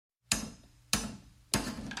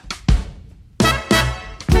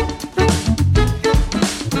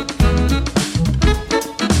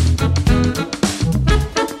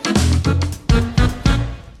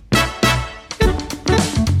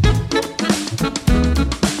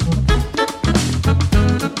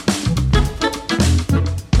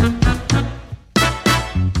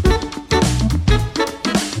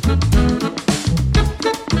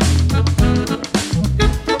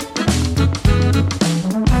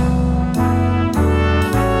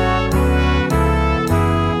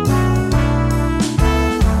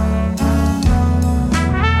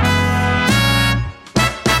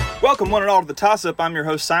Welcome one and all to the Toss-Up. I'm your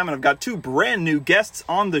host, Simon. I've got two brand new guests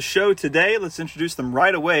on the show today. Let's introduce them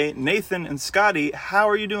right away. Nathan and Scotty, how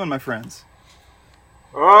are you doing, my friends?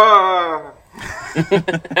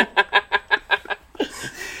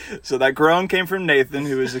 So that groan came from Nathan,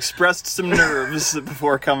 who has expressed some nerves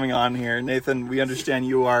before coming on here. Nathan, we understand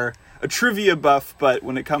you are a trivia buff, but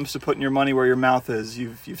when it comes to putting your money where your mouth is,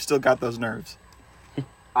 you've still got those nerves.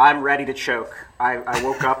 I'm ready to choke. I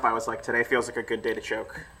woke up, I was like, today feels like a good day to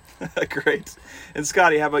choke. Great. And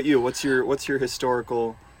Scotty, how about you? What's your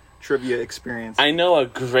historical trivia experience? I know a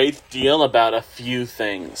great deal about a few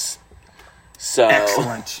things. So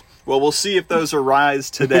Excellent. Well, we'll see if those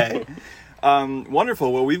arise today.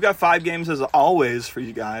 Wonderful. Well, we've got 5 games as always for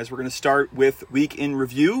you guys. We're going to start with Week in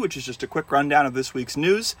Review, which is just a quick rundown of this week's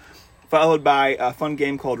news, followed by a fun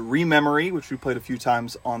game called Rememory, which we played a few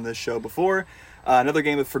times on this show before. Another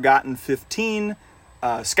game of Forgotten 15,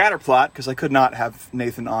 Scatterplot, because I could not have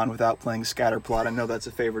Nathan on without playing Scatterplot. I know that's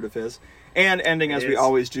a favorite of his. And ending, as we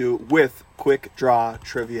always do, with Quick Draw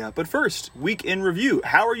Trivia. But first, Week in Review.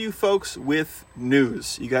 How are you folks with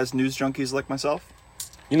news? You guys news junkies like myself?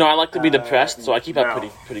 You know, I like to be depressed, so I keep up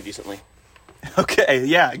pretty decently. Okay,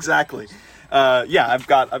 yeah, exactly. I've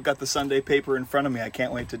got the Sunday paper in front of me. I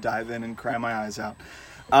can't wait to dive in and cry my eyes out.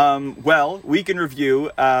 Well, Week in Review,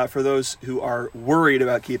 for those who are worried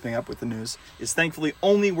about keeping up with the news, is thankfully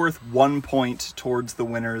only worth 1 point towards the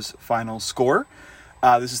winner's final score.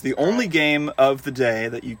 This is the only game of the day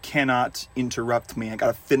that you cannot interrupt me. I got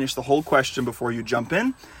to finish the whole question before you jump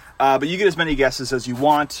in. But you get as many guesses as you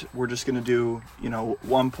want. We're just going to do,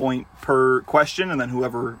 1 point per question, and then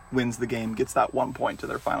whoever wins the game gets that 1 point to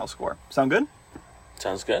their final score. Sound good?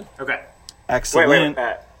 Sounds good. Okay. Excellent.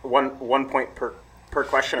 Wait. One point per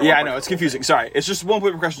question? Or yeah, I know. It's confusing. Sorry. It's just 1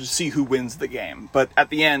 point per question to see who wins the game. But at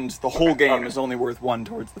the end, the whole game is only worth 1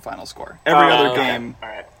 towards the final score. Every other game,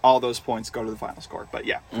 all those points go to the final score. But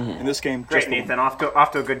yeah, in this game... Great, Nathan. Off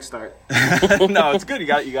to a good start. No, it's good. You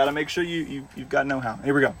got to make sure you've got know-how.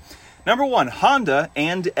 Here we go. Number 1, Honda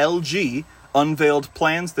and LG unveiled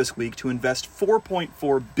plans this week to invest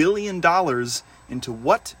 $4.4 billion into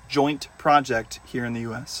what joint project here in the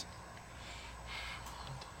U.S.?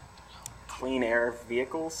 Clean air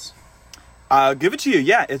vehicles? I'll give it to you.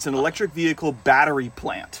 Yeah, it's an electric vehicle battery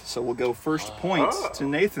plant. So we'll go first point to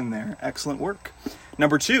Nathan there. Excellent work.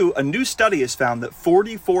 Number 2, a new study has found that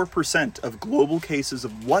 44% of global cases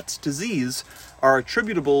of what disease are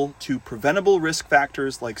attributable to preventable risk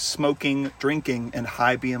factors like smoking, drinking, and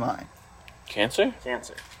high BMI. Cancer.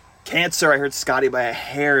 I heard Scotty by a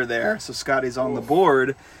hair there. So Scotty's on the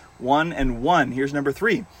board. 1-1. Here's number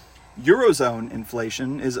 3. Eurozone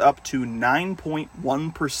inflation is up to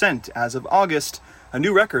 9.1% as of August, a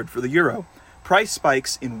new record for the euro. Price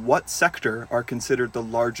spikes in what sector are considered the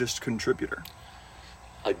largest contributor?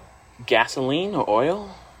 Gasoline or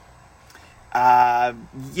oil?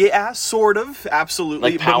 Yeah, sort of.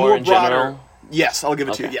 Absolutely. Like power in general? Yes, I'll give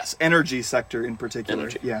it to you. Yes, energy sector in particular.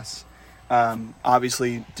 Energy. Yes.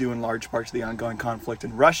 Obviously, due in large part to the ongoing conflict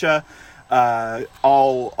in Russia,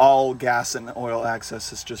 all gas and oil access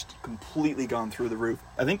has just completely gone through the roof.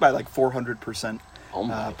 I think by like 400%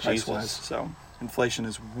 price-wise. So inflation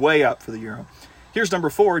is way up for the euro. Here's number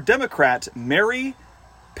 4. Democrat Mary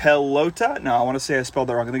Peltola. No, I want to say I spelled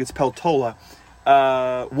that wrong. I think it's Peltola.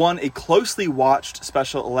 Won a closely watched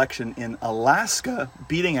special election in Alaska,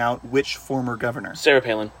 beating out which former governor? Sarah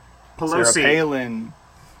Palin. Pelosi. Sarah Palin.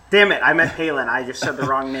 Damn it, I meant Palin. I just said the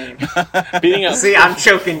wrong name. Beating out. See, I'm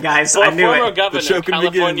choking, guys. I knew former it. governor,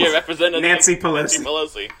 California Representative Nancy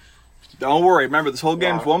Pelosi. Don't worry. Remember, this whole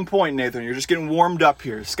game's 1 point, Nathan. You're just getting warmed up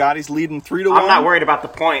here. Scotty's leading 3-1. I'm not worried about the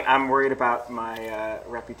point. I'm worried about my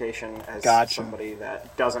reputation as somebody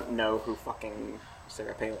that doesn't know who fucking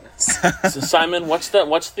Sarah Palin is. So Simon, what's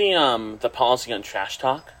the policy on trash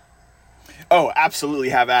talk? Oh, absolutely.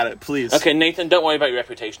 Have at it, please. Okay, Nathan, don't worry about your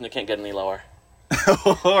reputation. It can't get any lower.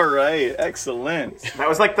 All right. Excellent. That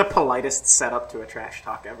was like the politest setup to a trash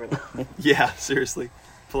talk ever. Yeah, seriously.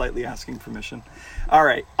 Politely asking permission. All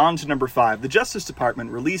right, on to number 5. The Justice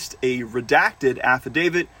Department released a redacted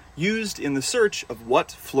affidavit used in the search of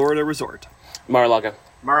what Florida resort? Mar-a-Lago.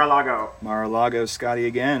 Mar-a-Lago, Scotty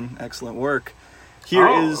again. Excellent work. Here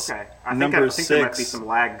is okay. number 6. I think there might be some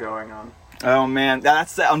lag going on. Oh, man.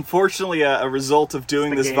 That's unfortunately a result of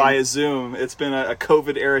doing this via Zoom. It's been a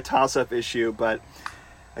COVID-era toss-up issue, but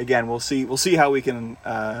again, we'll see how we can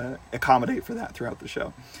accommodate for that throughout the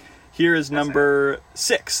show. Here is number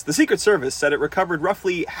 6. The Secret Service said it recovered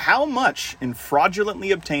roughly how much in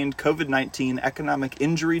fraudulently obtained COVID-19 economic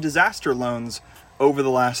injury disaster loans over the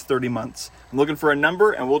last 30 months. I'm looking for a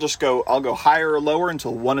number, and I'll go higher or lower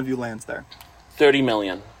until one of you lands there. 30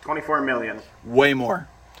 million. 24 million. Way more.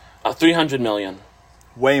 300 million.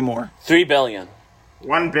 Way more. 3 billion.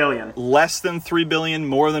 1 billion. Less than 3 billion,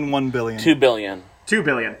 more than 1 billion. 2 billion. 2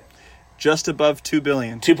 billion. Just above 2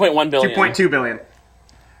 billion. 2.1 billion. 2.2 billion.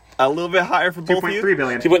 A little bit higher for both of you. 2.3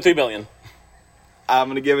 billion. 2.3 billion. I'm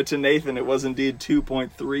going to give it to Nathan. It was indeed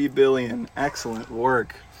 2.3 billion. Excellent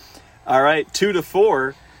work. All right,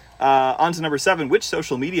 2-4. On to number 7. Which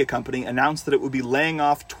social media company announced that it would be laying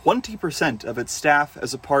off 20% of its staff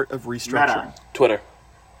as a part of restructuring? Meta. Twitter.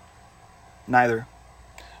 Neither.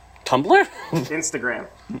 Tumblr? Instagram.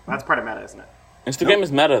 That's part of Meta, isn't it? Instagram Nope.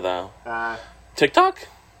 is Meta, though. TikTok?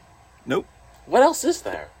 Nope. What else is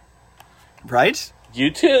there? Right?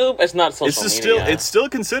 YouTube? It's not social media. It's still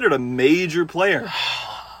considered a major player.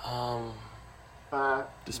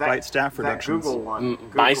 Despite staff reductions. That Google one.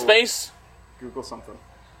 MySpace? Google something.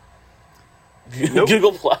 Nope.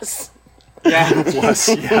 Google Plus? Yeah. Plus,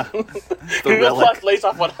 yeah. Google Plus lays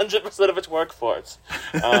off 100% of its workforce.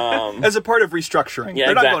 As a part of restructuring. Yeah,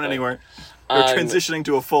 They're not exactly. going anywhere. They're transitioning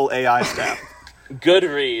to a full AI staff.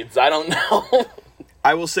 Goodreads. I don't know.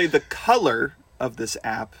 I will say the color of this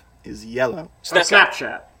app is yellow.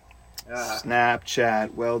 Snapchat.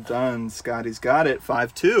 Snapchat. Well done. Scotty's got it.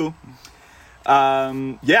 5-2.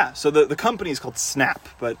 So the company is called Snap,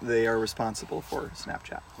 but they are responsible for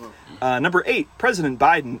Snapchat. Number 8. President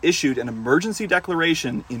Biden issued an emergency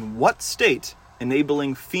declaration in what state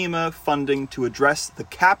enabling FEMA funding to address the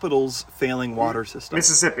capital's failing water system?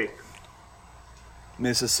 Mississippi.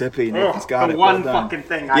 Nathan's got the it. one Well done. fucking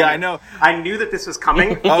thing. Yeah, I know. I knew that this was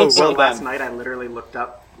coming. Oh, so well last done. night I literally looked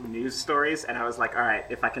up news stories, and I was like, all right,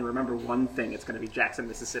 if I can remember one thing, it's going to be Jackson,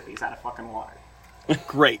 Mississippi's out of fucking water.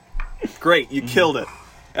 Great. You killed it.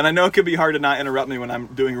 And I know it could be hard to not interrupt me when I'm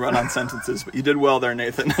doing run-on sentences, but you did well there,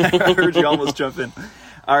 Nathan. I heard you almost jump in.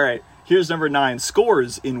 All right, here's number 9.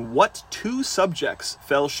 Scores in what 2 subjects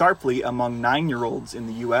fell sharply among 9-year-olds in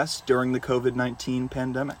the U.S. during the COVID-19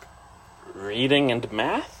 pandemic? Reading and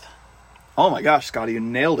math? Oh my gosh, Scotty, you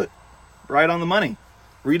nailed it. Right on the money.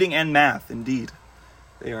 Reading and math, indeed.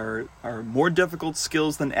 They are more difficult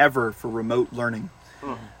skills than ever for remote learning.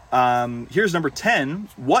 Here's number 10.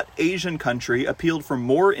 What Asian country appealed for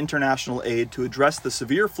more international aid to address the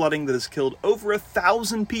severe flooding that has killed over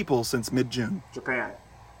 1,000 people since mid-June? Japan.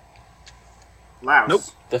 Laos. Nope.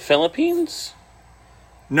 The Philippines?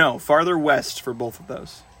 No, farther west for both of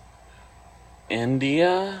those.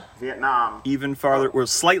 India? Vietnam. Even farther, or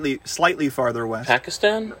slightly farther west.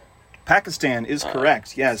 Pakistan? Pakistan is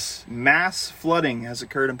correct, yes. Mass flooding has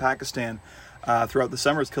occurred in Pakistan throughout the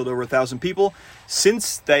summer. It's killed over 1,000 people.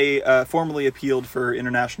 Since they formally appealed for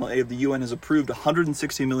international aid, the UN has approved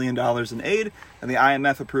 $160 million in aid, and the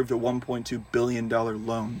IMF approved a $1.2 billion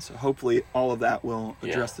loan. So hopefully all of that will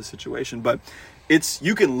address the situation. But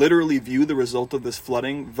you can literally view the result of this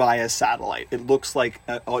flooding via satellite. It looks like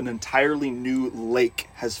an entirely new lake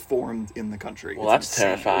has formed in the country. Well, that's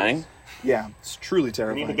terrifying. Yeah, it's truly We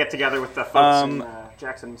terrifying. need to get together with the folks in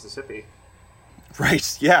Jackson, Mississippi.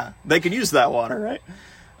 Right, yeah. They could use that water, right?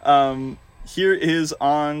 Here is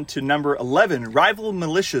on to number 11. Rival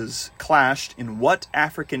militias clashed in what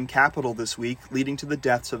African capital this week, leading to the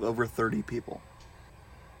deaths of over 30 people?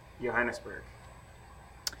 Johannesburg.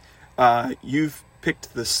 You've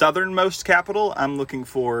picked the southernmost capital. I'm looking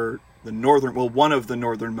for the one of the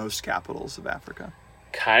northernmost capitals of Africa.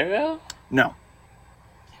 Cairo? No.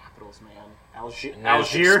 Capitals, man. Now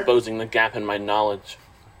it's Algiers. exposing the gap in my knowledge.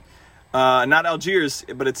 Not Algiers,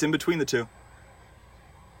 but it's in between the two.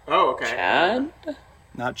 Oh, okay. Chad?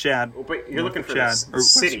 Not Chad. Well, but you're North looking of for Chad, the or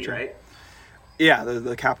west of city, Chad. right? Yeah,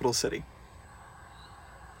 the capital city.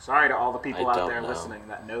 Sorry to all the people I out don't there know. listening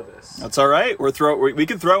that know this. That's all right. We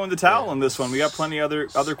can throw in the towel on this one. We got plenty other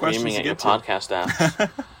questions Screaming to at your get to. podcast apps.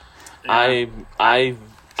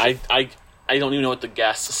 I don't even know what to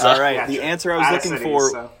guess. So. All right. Yeah, The sure. answer I was Out of looking cities, for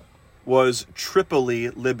so. was Tripoli,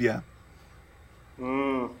 Libya.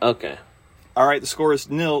 Okay. All right, the score is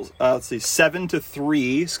nil. Let's see,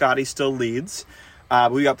 7-3. Scotty still leads.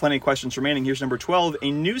 We got plenty of questions remaining. Here's number 12.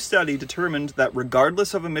 A new study determined that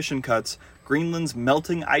regardless of emission cuts, Greenland's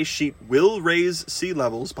melting ice sheet will raise sea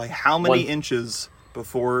levels by how many inches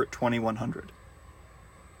before 2100?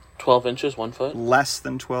 12 inches, 1 foot? Less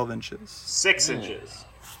than 12 inches. 6 inches.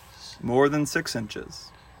 More than 6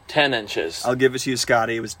 inches. 10 inches. I'll give it to you,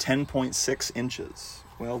 Scotty. It was 10.6 inches.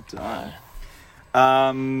 Well done.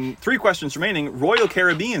 3 questions remaining. Royal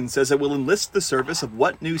Caribbean says it will enlist the service of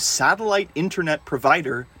what new satellite internet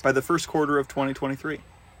provider by the first quarter of 2023?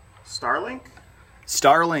 Starlink?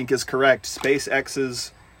 Starlink is correct.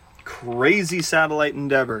 SpaceX's crazy satellite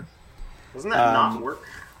endeavor. Doesn't that not work?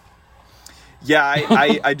 Yeah,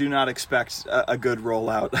 I do not expect a good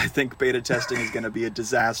rollout. I think beta testing is going to be a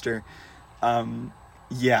disaster.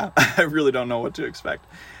 Yeah, I really don't know what to expect.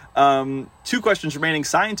 2 questions remaining.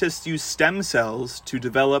 Scientists use stem cells to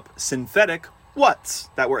develop synthetic whats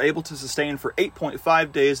that were able to sustain for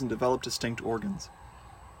 8.5 days and develop distinct organs.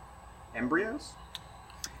 Embryos?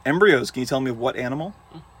 Embryos. Can you tell me of what animal?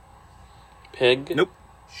 Pig. Nope.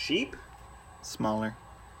 Sheep? Smaller.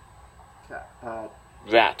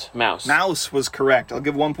 Rat. Mouse. Mouse was correct. I'll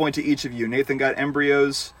give 1 point to each of you. Nathan got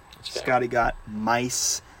embryos. Scotty got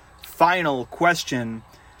mice. Final question.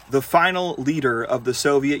 The final leader of the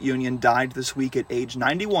Soviet Union died this week at age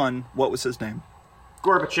 91. What was his name?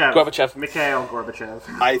 Gorbachev. Mikhail Gorbachev.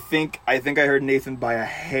 I think I heard Nathan by a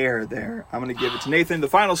hair there. I'm going to give it to Nathan. The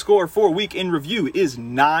final score for Week in Review is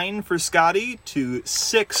 9 for Scotty to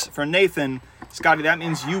 6 for Nathan. Scotty, that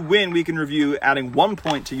means you win Week in Review, adding 1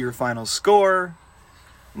 point to your final score.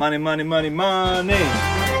 Money, money, money, money.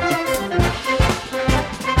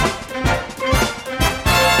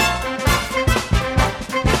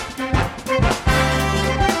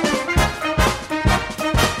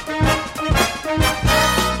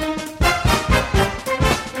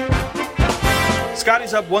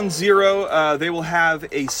 Scotty's up 1-0. They will have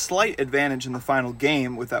a slight advantage in the final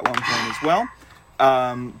game with that 1 point as well.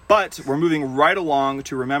 But we're moving right along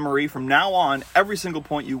to Rememory. From now on, every single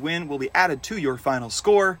point you win will be added to your final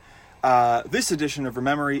score. This edition of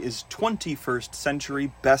Rememory is 21st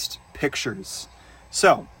Century Best Pictures.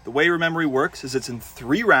 So, the way Rememory works is it's in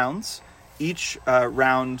 3 rounds. Each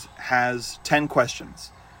round has 10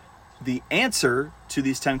 questions. The answer to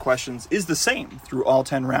these 10 questions is the same through all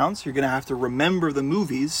 10 rounds. You're going to have to remember the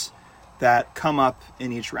movies that come up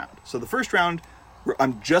in each round. So the first round,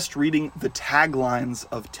 I'm just reading the taglines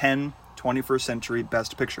of 10 21st Century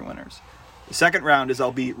Best Picture winners. The second round is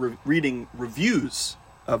I'll be reading reviews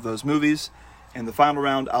of those movies. And the final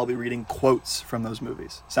round, I'll be reading quotes from those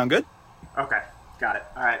movies. Sound good? Okay, got it.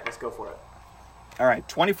 All right, let's go for it. All right,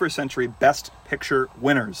 21st Century Best Picture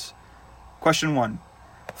winners. Question 1.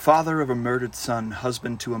 Father of a murdered son,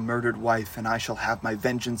 husband to a murdered wife, and I shall have my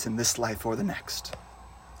vengeance in this life or the next.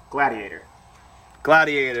 Gladiator.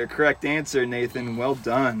 Gladiator, correct answer, Nathan. Well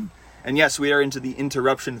done. And yes, we are into the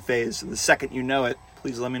interruption phase, so the second you know it,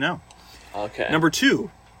 please let me know. Okay. Number 2,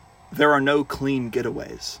 there are no clean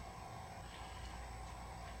getaways.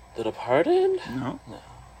 The Departed? No.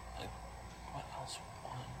 What else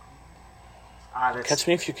won? That's... Catch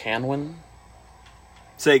Me If You Can win?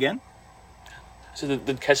 Say again? So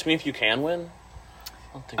did Catch Me If You Can win?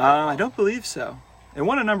 I don't believe so. It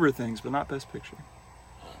won a number of things, but not Best Picture.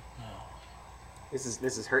 This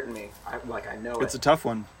is hurting me. I know It's a tough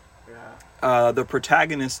one. Yeah. The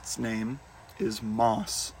protagonist's name is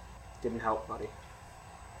Moss. Didn't help, buddy.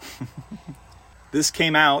 This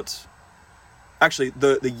came out... Actually,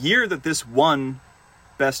 the year that this won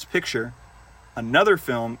Best Picture, another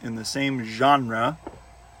film in the same genre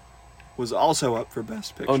was also up for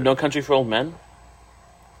Best Picture. Oh, No Country for Old Men?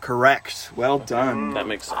 Correct. Well done. That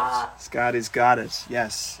makes sense. Scotty's got it.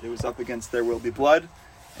 Yes, it was up against There Will Be Blood,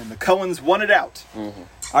 and the Coens won it out. Mm-hmm.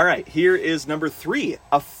 All right, here is number 3,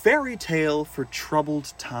 A Fairy Tale for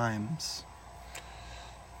Troubled Times.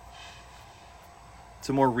 It's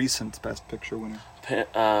a more recent Best Picture winner.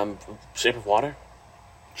 Shape of Water?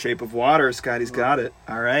 Shape of Water. Scotty's got it.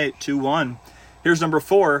 All right, 2-1. Here's number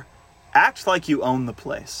 4, Act Like You Own the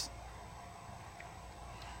Place.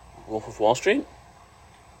 Wolf of Wall Street?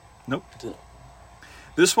 Nope.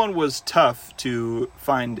 This one was tough to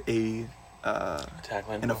find an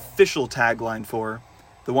official tagline for.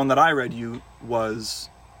 The one that I read you was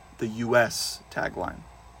the U.S. tagline.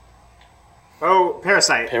 Oh,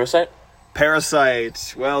 Parasite.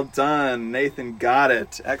 Parasite. Well done. Nathan got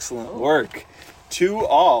it. Excellent work.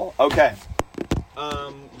 2-2. Okay.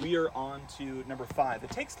 We are on to number 5. It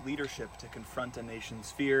takes leadership to confront a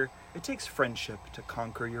nation's fear. It takes friendship to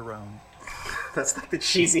conquer your own. That's like the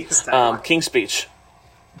cheesiest tagline. King's Speech.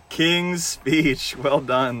 King's Speech. Well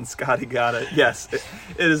done. Scotty got it. Yes, it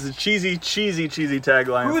is a cheesy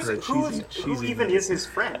tagline. Who even is his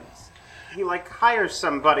friend? He hires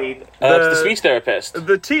somebody. It's the speech therapist.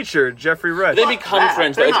 The teacher, Jeffrey Rush. They become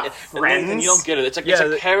friends. They're not friends. Nathan, you don't get it. It's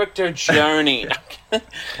a character journey.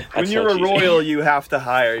 When you're a royal, you have to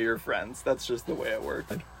hire your friends. That's just the way it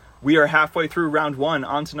works. We are halfway through round 1,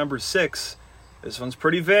 on to number 6. This one's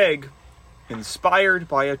pretty vague. Inspired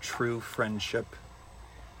by a true friendship.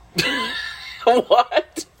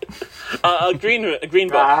 What? Green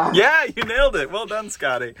Book. Yeah, you nailed it. Well done,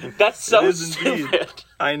 Scotty. That's so stupid.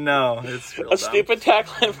 I know. It's real dumb. Stupid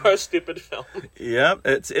tagline for a stupid film. Yep,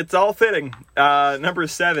 it's all fitting. Number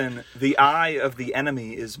 7, The Eye of the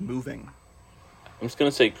Enemy is Moving. I'm just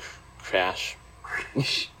gonna say Crash.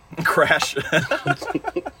 Crash. Crash, the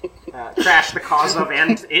cause of,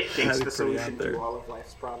 and it thinks the solution to all of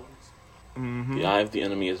life's problems. Mm-hmm. The Eye of the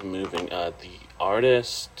Enemy is moving. The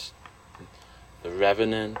Artist, The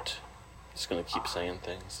Revenant. Just gonna keep saying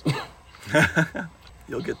things.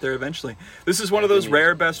 You'll get there eventually. This is one of those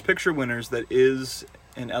rare Best Picture winners that is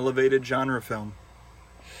an elevated genre film.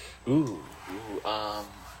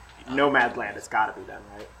 Nomadland, it's got to be done,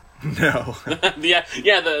 right? No.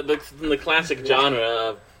 the classic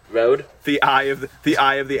genre road. The eye of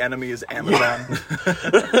the enemy is Amazon.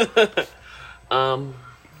 I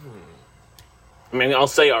mean, I'll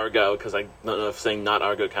say Argo because I don't know if saying not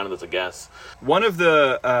Argo counted as a guess. One of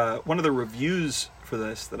the reviews for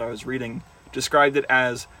this that I was reading described it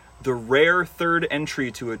as the rare third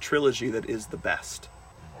entry to a trilogy that is the best.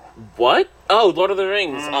 What? Oh, Lord of the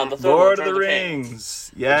Rings. The third Lord one, of the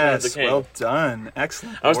Rings. Yes, well done.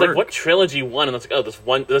 Excellent. I was work. like, what trilogy won? And I was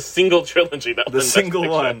like, the single trilogy that won. The single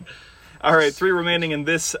one. All right, 3 remaining in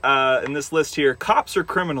this list here. Cops or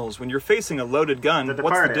criminals? When you're facing a loaded gun,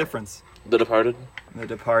 what's the difference? The Departed. The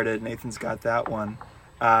Departed. Nathan's got that one.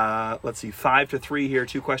 Let's see, 5-3 here.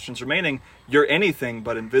 2 questions remaining. You're anything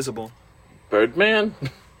but invisible. Birdman.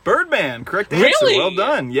 Birdman, correct answer. Really? Well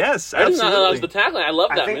done. Yes, absolutely. I didn't know that was the tagline. I love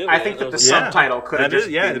that movie. I think that the subtitle could have just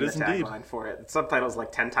been the tagline for it. The subtitle's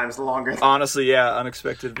like 10 times longer. Honestly, yeah,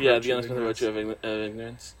 unexpected. Yeah, the unexpected virtue of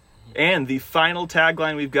ignorance. And the final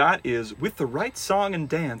tagline we've got is, with the right song and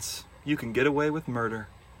dance, you can get away with murder.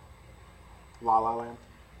 La La Land.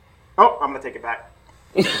 Oh, I'm going to take it back.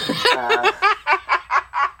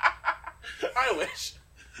 I wish.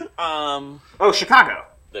 Chicago.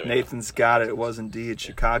 Nathan's got it. It was indeed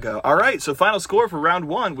Chicago. All right, so final score for round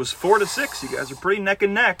 1 was 4-6. You guys are pretty neck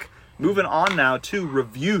and neck. Moving on now to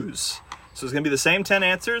reviews. So it's going to be the same 10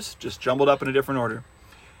 answers, just jumbled up in a different order.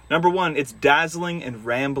 Number 1, it's dazzling and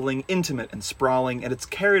rambling, intimate and sprawling, and it's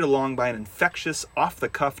carried along by an infectious,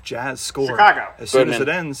 off-the-cuff jazz score. Chicago. As soon as it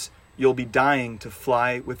ends, you'll be dying to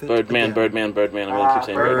fly with it. Birdman. I'm going to keep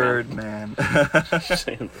saying Birdman.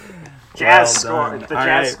 Jazz score. The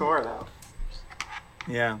jazz score, though.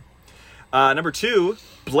 Yeah. Number 2,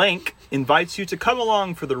 Blank invites you to come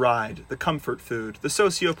along for the ride, the comfort food, the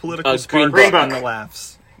socio-political spark, and the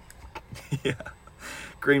laughs. Yeah.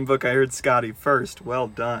 Green Book, I heard Scotty first. Well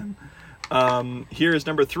done. Here's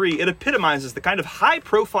number 3. It epitomizes the kind of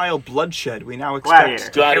high-profile bloodshed we now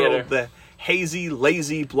expect to herald the hazy,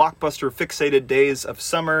 lazy, blockbuster-fixated days of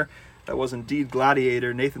summer. That was indeed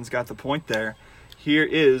Gladiator. Nathan's got the point there. Here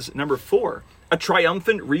is number 4. A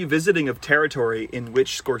triumphant revisiting of territory in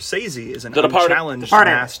which Scorsese is an unchallenged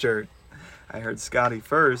master. I heard Scotty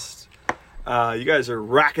first. You guys are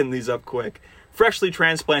racking these up quick. Freshly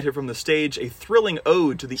transplanted from the stage, a thrilling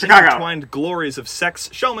ode to the intertwined glories of sex,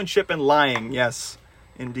 showmanship, and lying. Yes,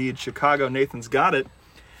 indeed, Chicago. Nathan's got it.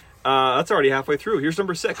 That's already halfway through. Here's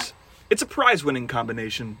number 6. It's a prize-winning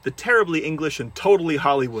combination. The terribly English and totally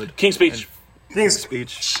Hollywood. King's Speech. King's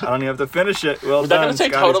Speech. I don't even have to finish it. Well was done. Was that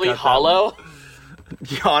going to say totally hollow?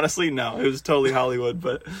 Honestly, no. It was totally Hollywood,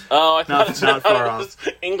 but I thought not far off.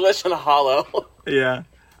 English and hollow. Yeah.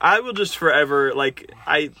 I will just forever,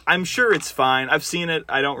 I'm sure it's fine. I've seen it.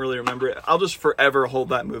 I don't really remember it. I'll just forever hold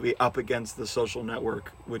that movie up against The Social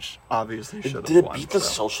Network, which obviously should have won. Did it beat The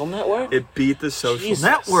Social Network? It beat The Social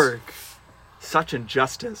Network. Such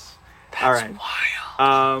injustice. That's all right.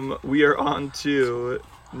 Wild. We are on to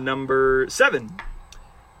number 7.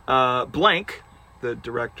 Blank, the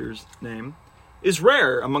director's name, is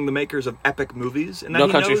rare among the makers of epic movies, and that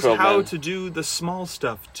he knows how to do the small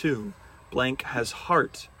stuff, too. Blank has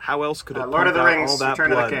heart. How else could it Lord of the Rings, all that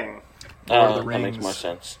Return blood? of the King. Lord of the That Rings. makes more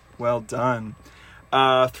sense. Well done.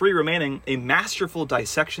 3 remaining. A masterful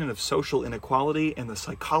dissection of social inequality and the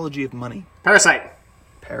psychology of money. Parasite.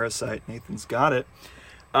 Nathan's got it.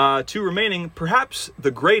 2 remaining. Perhaps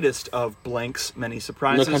the greatest of Blank's many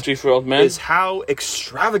surprises. No Country for Old Men. Is how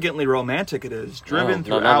extravorantly romantic it is, driven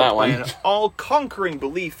throughout by an all-conquering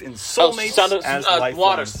belief in soulmates as lifelines.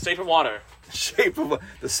 Water. Shape of Water.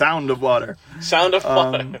 The Sound of Water. Sound of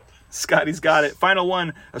Water. Scotty's got it. Final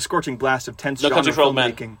one, a scorching blast of tense genre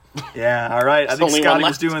filmmaking. Men. Yeah, all right. I think Scotty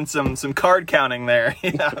was doing some card counting there.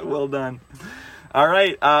 Yeah, well done. All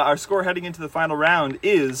right, our score heading into the final round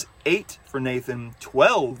is 8 for Nathan,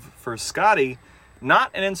 12 for Scotty.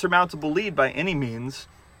 Not an insurmountable lead by any means.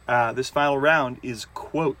 This final round is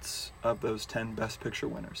quotes of those 10 Best Picture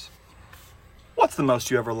winners. What's the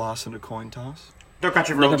most you ever lost in a coin toss? No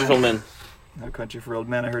Country for Old Men. No Country for Old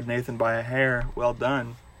Men. I heard Nathan by a hair. Well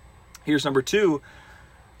done. Here's number 2.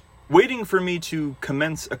 Waiting for me to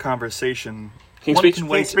commence a conversation. King's One Speech. can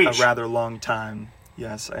wait a rather long time.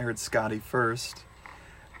 Yes, I heard Scotty first.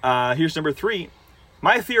 Here's number 3.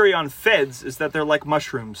 My theory on feds is that they're like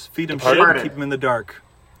mushrooms. Feed them Departed? shit and keep them in the dark.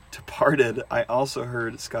 Departed. I also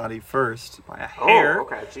heard Scotty first by a hair. Oh,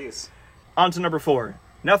 okay, jeez. On to number 4.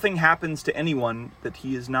 Nothing happens to anyone that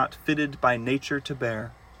he is not fitted by nature to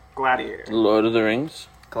bear. Gladiator. Lord of the Rings.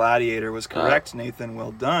 Gladiator was correct, Nathan.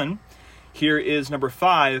 Well done. Here is number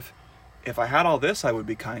 5. If I had all this, I would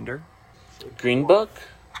be kinder. Green Book.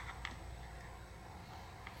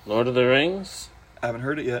 Lord of the Rings. I haven't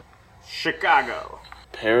heard it yet. Chicago.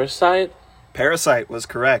 Parasite. Parasite was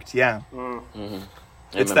correct. Yeah. Mm-hmm.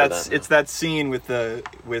 It's that scene with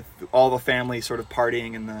all the family sort of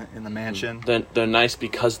partying in the mansion. They're nice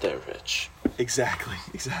because they're rich.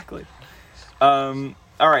 Exactly. All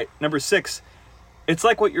right, number 6. It's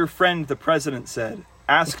like what your friend the president said.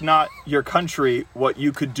 Ask not your country what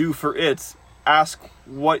you could do for it. Ask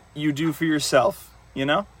what you do for yourself. You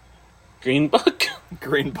know? Green Book?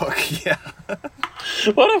 Green Book, yeah.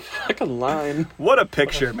 What a fucking line. What a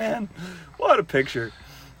picture, man. What a picture.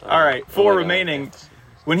 All right, 4 remaining.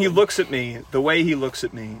 When he looks at me, the way he looks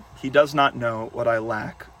at me, he does not know what I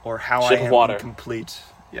lack or how I am incomplete.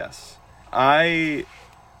 Yes. I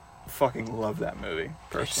fucking love that movie,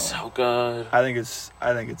 personally. It's so good. I think it's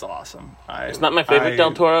awesome. It's not my favorite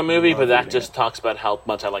Del Toro movie, but that just talks about how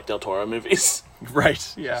much I like Del Toro movies.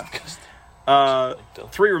 Right, yeah.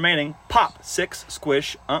 3 remaining. Pop, 6,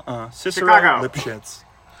 Squish, Cicero, Chicago. Lipschitz.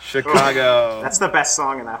 Chicago. That's the best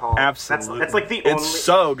song in that whole. Absolutely. That's like the only. It's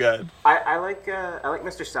so good. I like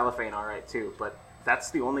Mr. Cellophane all right too, but that's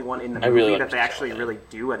the only one in the movie really like that they Mr. actually Cellophane. really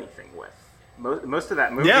do anything with. Most of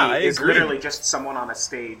that movie is agree. literally just someone on a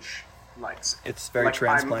stage. It's very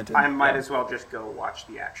transplanted. I might as well just go watch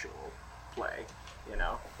the actual play, you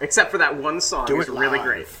know. Except for that one song, it's really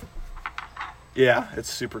great. Yeah, it's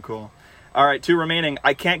super cool. All right, 2 remaining.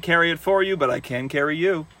 I can't carry it for you, but I can carry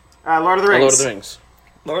you. Lord of the Rings. Lord of the Rings.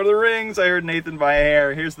 Lord of the Rings. I heard Nathan by a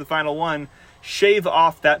hair. Here's the final one. Shave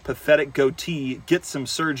off that pathetic goatee. Get some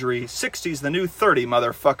surgery. 60's the new 30,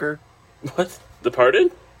 motherfucker. What?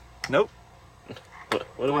 Departed? Nope.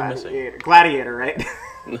 What are we missing? Gladiator, right?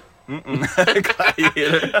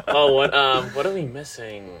 Gladiator. Oh, what are we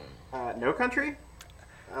missing? No Country?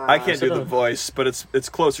 I can't do the voice, but it's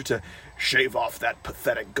closer to shave off that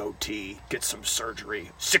pathetic goatee. Get some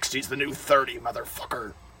surgery. 60's the new 30,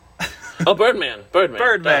 motherfucker. Oh, Birdman.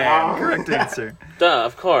 Birdman. Duh. Correct answer. Duh,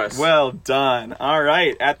 of course. Well done. All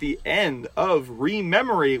right. At the end of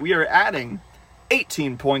Rememory, we are adding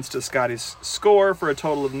 18 points to Scotty's score for a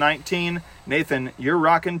total of 19. Nathan, you're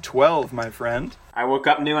rocking 12, my friend. I woke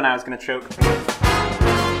up knew and I was going to choke.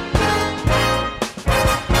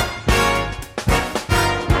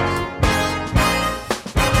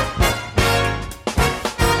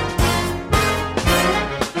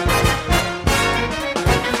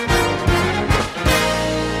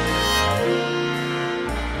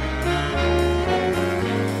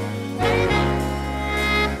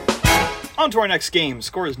 On to our next game.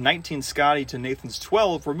 Score is 19 Scotty to Nathan's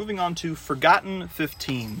 12. We're moving on to Forgotten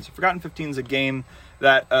 15s. Forgotten 15 is a game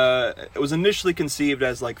that it was initially conceived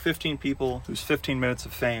as like 15 people whose 15 minutes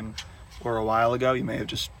of fame were a while ago. You may have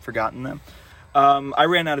just forgotten them. I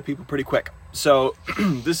ran out of people pretty quick. So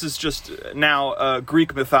this is just now a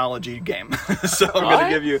Greek mythology game. So I'm going to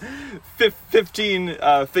give you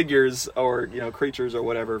 15 figures or creatures or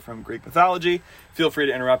whatever from Greek mythology. Feel free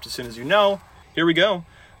to interrupt as soon as you know. Here we go.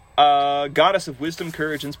 Goddess of wisdom,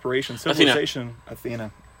 courage, inspiration, civilization.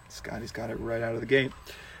 Athena. Scotty's got it right out of the gate.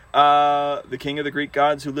 The king of the Greek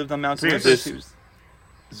gods who lived on Mount Olympus.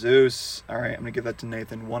 Zeus. All right, I'm going to give that to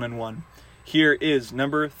Nathan. 1 and 1. Here is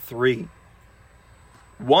number 3.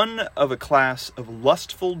 One of a class of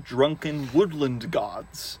lustful, drunken woodland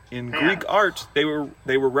gods. In Greek art, they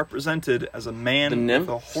were represented as a man with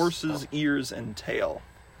a horse's ears and tail.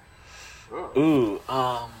 Ooh,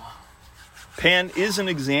 Pan is an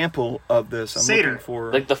example of this. I'm Satyr. looking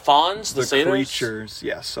for like the fawns, the satyrs? creatures.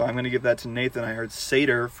 Yes, so I'm going to give that to Nathan. I heard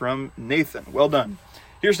satyr from Nathan. Well done.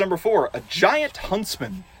 Here's number 4. A giant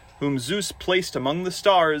huntsman whom Zeus placed among the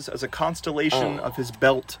stars as a constellation of his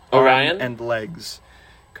belt, Orion? arm, and legs.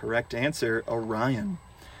 Correct answer, Orion.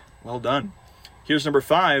 Well done. Here's number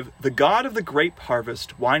 5. The god of the grape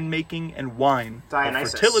harvest, winemaking, and wine.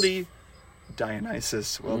 Dionysus. Of fertility.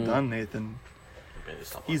 Dionysus. Well done, Nathan.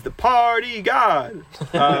 He's the party god.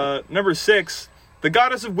 Number 6. The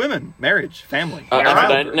goddess of women, marriage, family.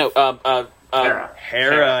 Hera.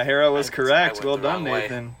 Hera was correct. I went Well the done, wrong way.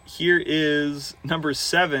 Nathan. Here is number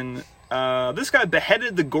 7. This guy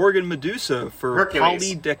beheaded the Gorgon Medusa for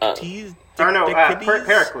Hercules. Polydectes.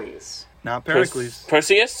 Pericles. Not Pericles.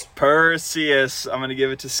 Perseus? Perseus. I'm going to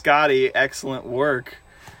give it to Scotty. Excellent work.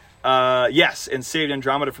 Yes, and saved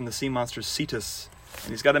Andromeda from the sea monster Cetus.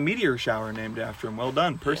 And he's got a meteor shower named after him. Well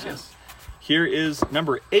done, Perseus. Yeah. Here is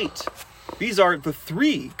number 8. These are the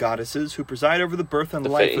 3 goddesses who preside over the birth and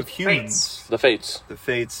life of humans. The Fates. The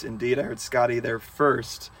Fates, indeed. I heard Scotty there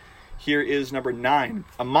first. Here is number 9.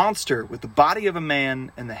 A monster with the body of a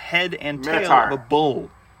man and the head and tail of a bull.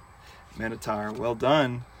 Minotaur. Well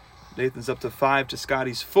done. Nathan's up to 5 to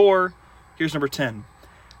Scotty's 4. Here's number 10.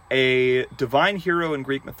 A divine hero in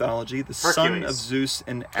Greek mythology, the son of Zeus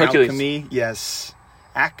and alchemy. Yes.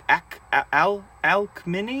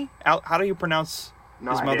 Alcmene? How do you pronounce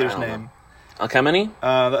his mother's name? Alcmene?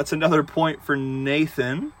 That's another point for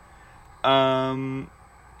Nathan.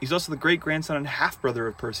 He's also the great-grandson and half-brother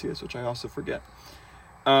of Perseus, which I also forget.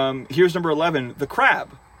 Here's number 11, the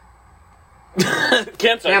crab.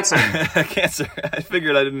 Cancer. Cancer. I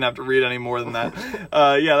figured I didn't have to read any more than that.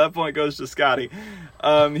 That point goes to Scotty.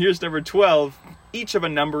 Here's number 12. Each of a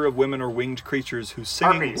number of women or winged creatures whose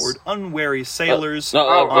singing board unwary sailors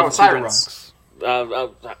onto the rocks.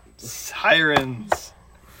 Sirens.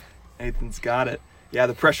 Nathan's got it. Yeah,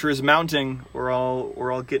 the pressure is mounting. We're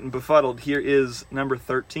all getting befuddled. Here is number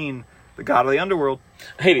 13, the god of the underworld.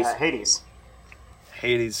 Hades.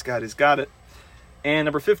 Scotty's got it. And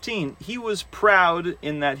number 15, he was proud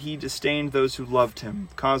in that he disdained those who loved him,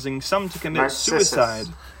 causing some to commit suicide.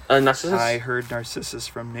 Narcissus? I heard Narcissus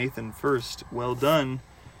from Nathan first. Well done.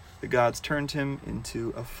 The gods turned him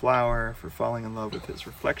into a flower for falling in love with his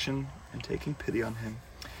reflection and taking pity on him.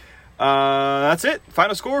 That's it.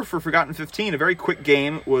 Final score for Forgotten 15. A very quick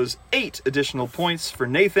game was 8 additional points for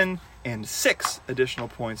Nathan and 6 additional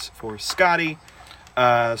points for Scotty.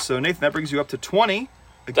 So Nathan, that brings you up to 20.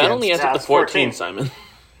 That only ends up to 14, Simon.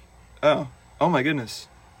 Oh my goodness.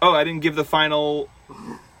 Oh, I didn't give the final...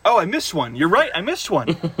 Oh, I missed one. You're right, I missed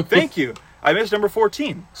one. Thank you. I missed number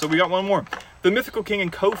 14, so we got one more. The mythical king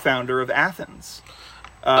and co-founder of Athens.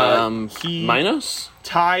 He Minos?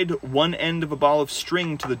 tied one end of a ball of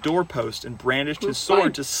string to the doorpost and brandished his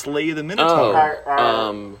sword to slay the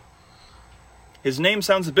Minotaur. His name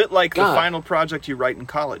sounds a bit like the final project you write in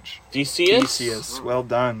college. Theseus. Well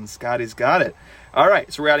done. Scotty's got it. All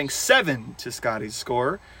right, so we're adding 7 to Scotty's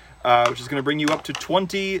score, which is going to bring you up to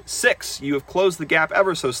 26. You have closed the gap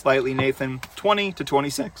ever so slightly, Nathan. 20 to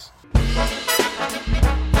 26.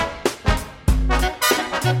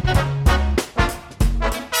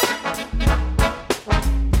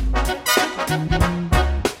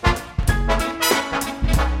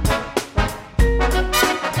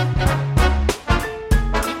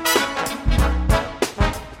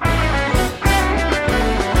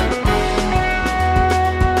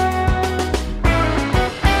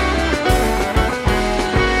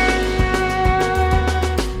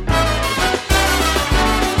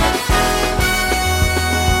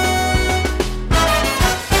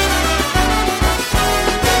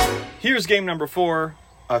 Game number 4,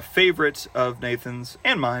 a favorite of Nathan's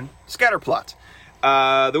and mine, Scatterplot.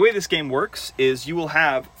 The way this game works is you will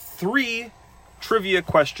have 3 trivia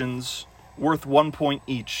questions worth 1 point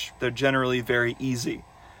each. They're generally very easy.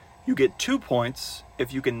 You get 2 points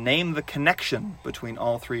if you can name the connection between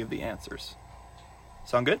all 3 of the answers.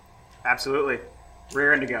 Sound good? Absolutely.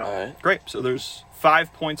 Raring to go. All right. Great. So there's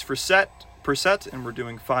 5 points per set, and we're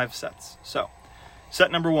doing 5 sets. So,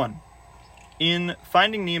 set number 1. In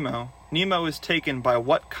Finding Nemo, Nemo is taken by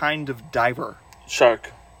what kind of diver?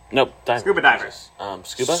 Shark. Nope. Diver. Scuba divers.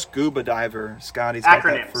 Scuba? Scuba diver. Scotty's got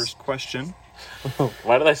that first question.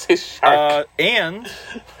 Why did I say shark? And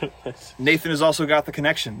Nathan has also got the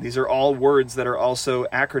connection. These are all words that are also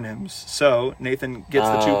acronyms. So Nathan gets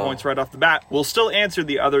the 2 points right off the bat. We'll still answer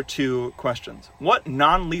the other 2 questions. What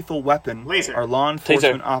non-lethal weapon are law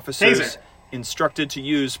enforcement officers instructed to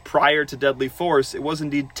use prior to deadly force? It was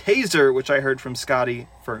indeed taser, which I heard from Scotty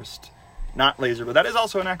first. Not laser, but that is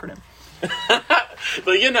also an acronym.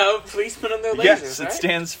 But policemen and their lasers, yes, it right?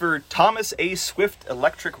 stands for Thomas A. Swift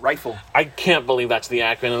Electric Rifle. I can't believe that's the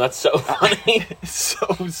acronym. That's so funny.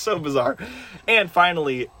 so bizarre. And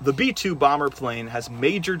finally, the B-2 bomber plane has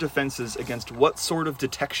major defenses against what sort of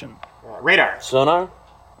detection? Radar. Sonar?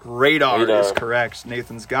 Radar is correct.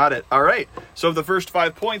 Nathan's got it. All right. So of the first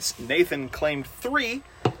 5 points, Nathan claimed 3,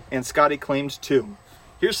 and Scotty claimed 2.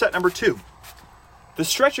 Here's set number 2. The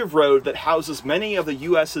stretch of road that houses many of the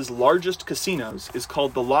U.S.'s largest casinos is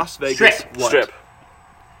called the Las Vegas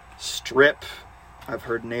Strip. I've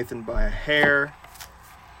heard Nathan by a hair.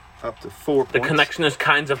 Up to 4 points. The connection is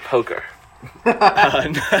kinds of poker.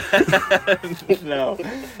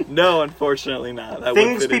 No, unfortunately not. That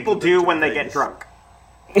Things people do when they get drunk.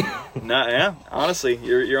 Honestly,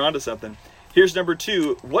 you're onto something. Here's number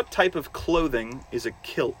 2. What type of clothing is a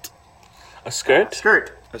kilt? A skirt?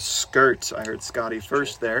 Skirt. A skirt. I heard Scotty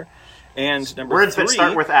first there. And number Words 3. that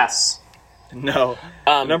start with S. No.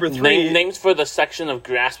 Number 3. Names for the section of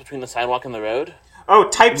grass between the sidewalk and the road. Oh,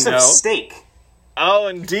 types No. of steak. Oh,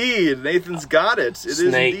 indeed. Nathan's got it. It is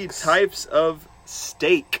indeed types of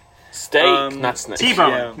steak. Steak, not snake. T-bone.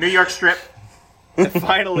 Yeah. New York strip. And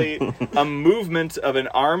finally, a movement of an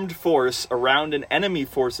armed force around an enemy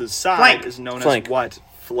force's side Flank. is known Flank. as what?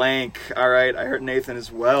 Flank. All right. I heard Nathan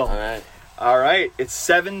as well. All right. All right. It's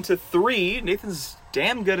 7-3. Nathan's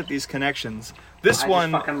damn good at these connections. This I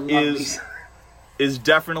one just fucking love these. is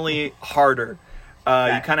definitely harder.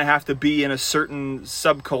 Okay. You kind of have to be in a certain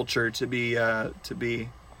subculture to be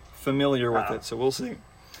familiar with it. So we'll see.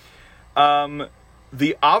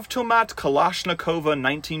 The Avtomat Kalashnikova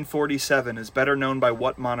 1947 is better known by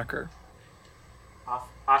what moniker?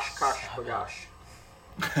 Oshkosh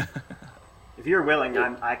Bagosh. If you're willing,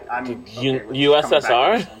 I'm okay with USSR? coming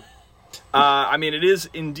back to this one. I mean, it is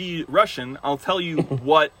indeed Russian. I'll tell you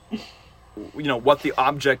what the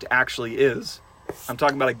object actually is. I'm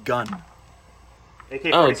talking about a gun.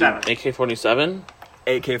 AK-47. AK-47?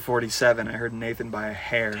 AK-47. I heard Nathan by a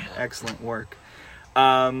hair. Excellent work.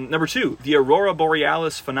 Number 2, the Aurora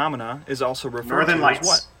Borealis phenomena is also referred Northern to Lights. as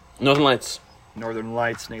what? Northern Lights. Northern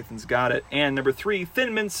Lights. Nathan's got it. And number 3,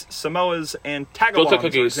 Thin Mints, Samoas, and Girl Tagalongs. Scout are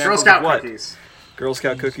cookies. examples Girl of Scout what? cookies. Girl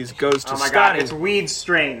Scout cookies goes to Oh my Scotty. god, it's weed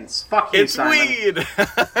strains. Fuck you, It's Simon. weed.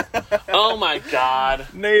 Oh my god.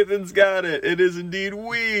 Nathan's got it. It is indeed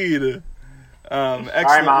weed.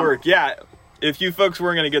 Excellent Mom. work. Yeah. If you folks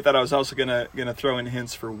weren't going to get that, I was also gonna throw in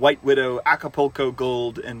hints for White Widow, Acapulco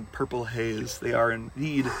Gold, and Purple Haze. They are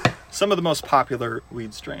indeed some of the most popular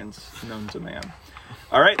weed strains known to man.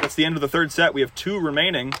 All right, that's the end of the third set. We have 2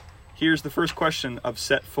 remaining. Here's the first question of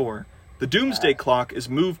set 4. The Doomsday Clock is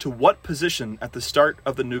moved to what position at the start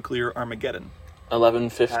of the nuclear Armageddon?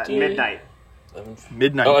 11:50. Midnight.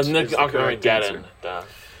 Midnight. Oh, is the correct Armageddon. answer. Duh.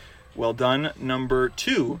 Well done. Number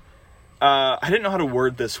 2. I didn't know how to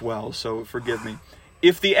word this well, so forgive me.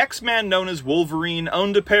 If the X-Man known as Wolverine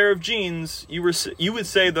owned a pair of jeans, you would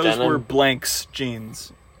say those Denim. were Blank's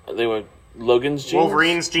jeans. They were Logan's jeans?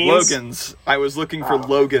 Wolverine's jeans. Logan's. I was looking for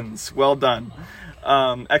Logan's. Well done.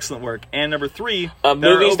 Excellent work. And number 3.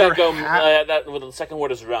 Movies that go... well, the second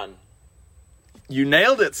word is run. You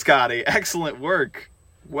nailed it, Scotty. Excellent work.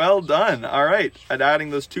 Well done. All right. And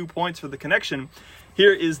adding those 2 points for the connection.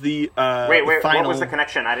 Here is the Wait, final... what was the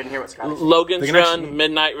connection? I didn't hear what Scott said. Logan's The connection- Run,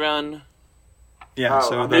 Midnight Run. Yeah, Oh,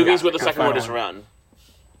 so okay. Movies where the second final word is one. run.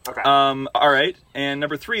 Okay. All right. And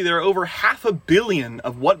number 3, there are over 500 million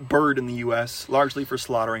of what bird in the U.S., largely for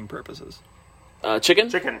slaughtering purposes? Chicken?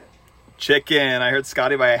 Chicken. I heard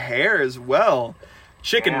Scotty by a hair as well.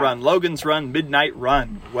 Chicken Yeah. Run, Logan's Run, Midnight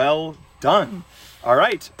Run. Well done. All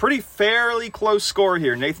right. Pretty fairly close score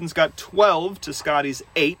here. Nathan's got 12 to Scotty's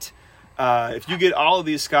 8. If you get all of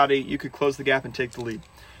these, Scotty, you could close the gap and take the lead.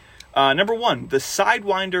 Number 1, the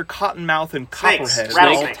Sidewinder, Cottonmouth, and Snakes. Copperhead. All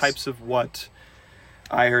Rattlesnakes. types of what?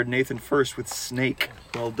 I heard Nathan first with snake.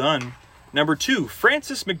 Well done. Number 2,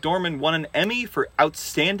 Frances McDormand won an Emmy for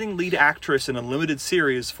Outstanding Lead Actress in a Limited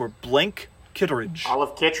Series for Blank Kitteridge.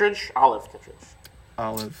 Olive Kittredge. Olive.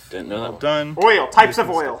 Didn't know that Well one. done. Oil. Types of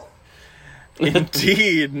oil.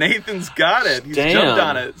 Indeed. Nathan's got it. He's Damn. jumped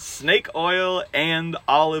on it. Snake oil and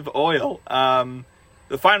olive oil.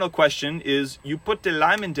 The final question is, you put the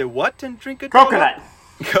lime in the what and drink it? Coconut.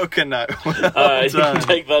 Coconut. Well You can done.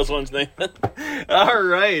 take those ones, Nathan. All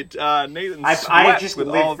right. Nathan I swept just with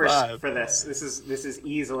live all for 5. this. This is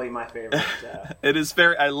easily my favorite. It is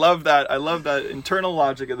fair. I love that. I love that internal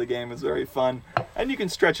logic of the game is very fun. And you can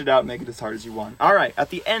stretch it out and make it as hard as you want. All right. At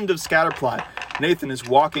the end of Scatterplot, Nathan is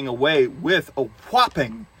walking away with a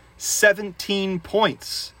whopping 17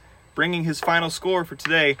 points, bringing his final score for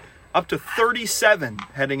today up to 37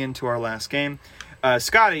 heading into our last game.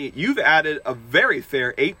 Scotty, you've added a very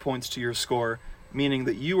fair 8 points to your score, meaning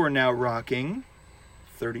that you are now rocking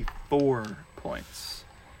 34 points.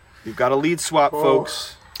 You've got a lead swap,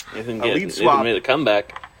 folks. Nathan lead swap. made a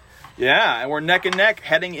comeback. Yeah, and we're neck and neck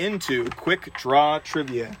heading into quick draw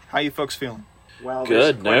trivia. How you folks feeling? Well,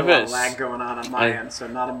 Good, there's quite a lot of nervous. lag going on my end, so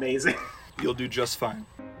not amazing. You'll do just fine.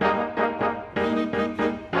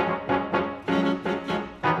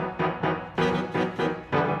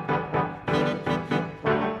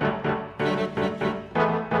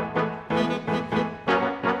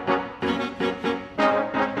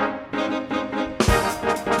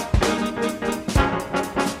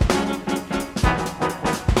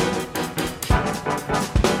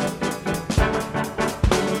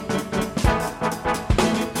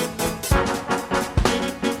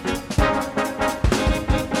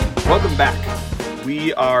 Welcome back.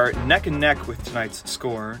 We are neck and neck with tonight's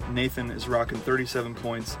score. Nathan is rocking 37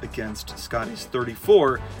 points against Scotty's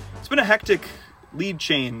 34. It's been a hectic lead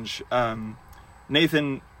change.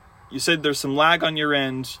 Nathan, you said there's some lag on your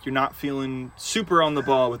end. You're not feeling super on the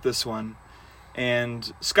ball with this one.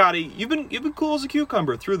 And Scotty, you've been cool as a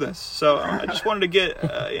cucumber through this. So I just wanted to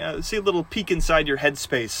get see a little peek inside your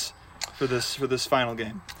headspace for this final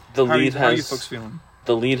game. How are you folks feeling?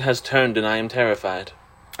 The lead has turned, and I am terrified.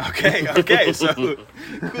 Okay, so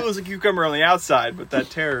cool as a cucumber on the outside, but that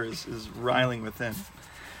terror is riling within.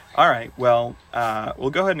 All right, well, we'll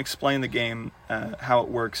go ahead and explain the game, how it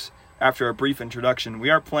works, after a brief introduction. We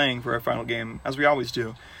are playing for our final game, as we always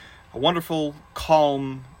do, a wonderful,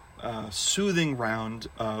 calm, soothing round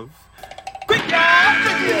of Quick Draw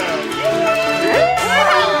Trivia!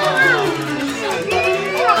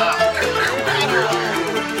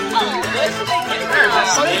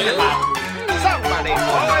 Somebody,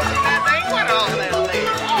 boys, that thing went on down there.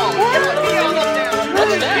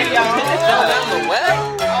 What's that? It fell down the well?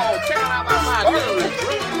 Check it out, my goodness.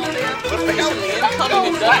 Facing the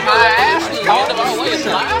incoming industrial my ass at the end of our way of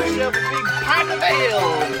life. A big pint of ale.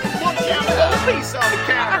 Look down the whole piece on the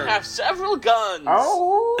counter. I have several guns.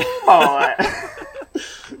 Oh, boy.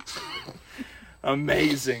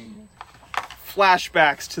 Amazing.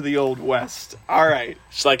 Flashbacks to the Old West. All right.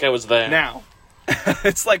 It's like I was there. Now.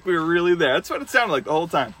 It's like we were really there. That's what it sounded like the whole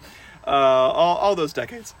time. All those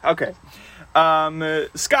decades. Okay.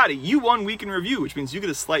 Scotty, you won Week in Review, which means you get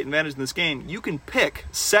a slight advantage in this game. You can pick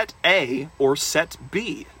Set A or Set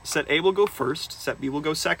B. Set A will go first. Set B will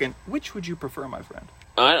go second. Which would you prefer, my friend?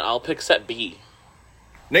 I'll pick Set B.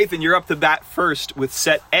 Nathan, you're up to bat first with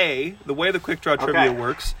Set A. The way the Quick Draw Trivia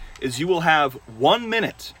works is you will have 1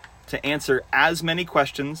 minute to answer as many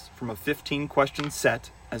questions from a 15-question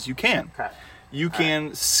set as you can. Okay. You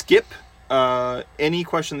can skip any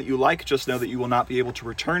question that you like. Just know that you will not be able to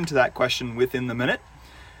return to that question within the minute.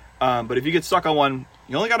 But if you get stuck on one,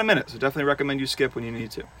 you only got a minute, so definitely recommend you skip when you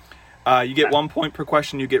need to. You get 1 point per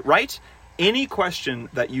question you get right. Any question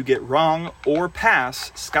that you get wrong or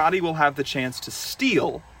pass, Scotty will have the chance to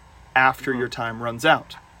steal after your time runs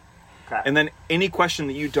out. Okay. And then any question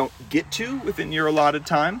that you don't get to within your allotted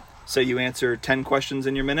time, say you answer 10 questions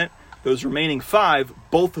in your minute, those remaining 5,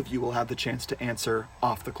 both of you will have the chance to answer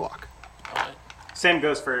off the clock. Same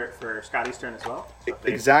goes for Scotty's turn as well? So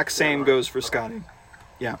exact same goes for Scotty.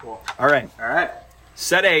 Yeah. Cool. All right.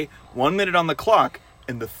 Set A, 1 minute on the clock,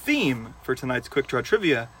 and the theme for tonight's Quick Draw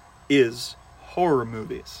Trivia is horror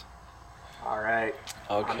movies. All right.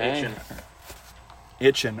 Okay.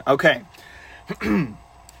 Itching. Okay.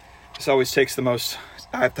 This always takes the most.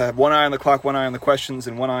 I have to have one eye on the clock, one eye on the questions,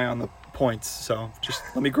 and one eye on the points. So just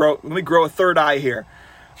let me grow a third eye here.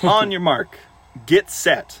 On your mark, get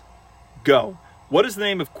set, go. What is the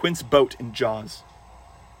name of Quint's boat in Jaws?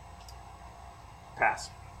 Pass.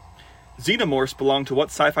 Xenomorphs belong to what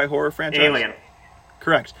sci-fi horror franchise? Alien.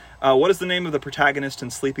 Correct. What is the name of the protagonist in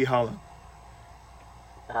Sleepy Hollow?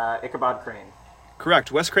 Ichabod Crane.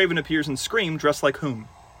 Correct. Wes Craven appears in Scream dressed like whom?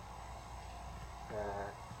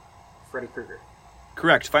 Freddy Krueger.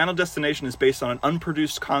 Correct. Final Destination is based on an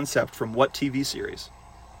unproduced concept from what TV series?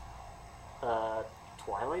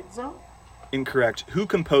 Twilight Zone? Incorrect. Who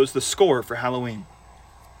composed the score for Halloween?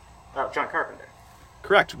 Oh, John Carpenter.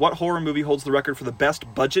 Correct. What horror movie holds the record for the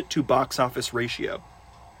best budget to box office ratio?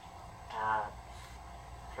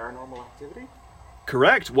 Paranormal Activity?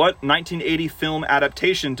 Correct. What 1980 film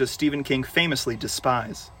adaptation does Stephen King famously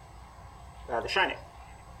despise? The Shining.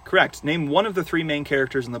 Correct. Name one of the 3 main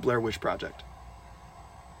characters in the Blair Witch Project.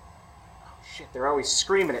 Oh, shit, they're always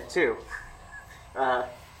screaming it, too.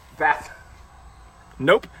 Beth.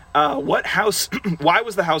 Nope. What house... Why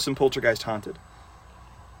was the house in Poltergeist haunted?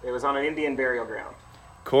 It was on an Indian burial ground.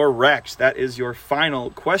 Correct. That is your final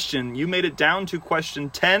question. You made it down to question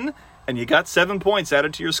 10, and you got 7 points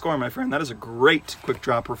added to your score, my friend. That is a great Quick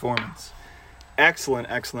Draw performance. Excellent,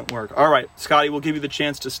 excellent work. All right, Scotty, we'll give you the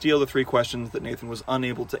chance to steal the 3 questions that Nathan was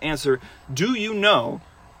unable to answer. Do you know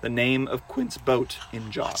the name of Quint's boat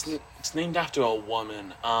in Jaws? It's named after a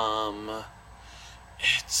woman. I'm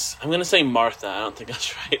going to say Martha. I don't think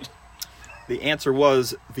that's right. The answer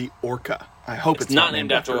was the Orca. I hope it's not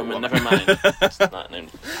named after a woman. Never mind. It's not named.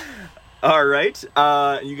 All right. You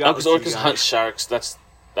got because orcas hunt sharks.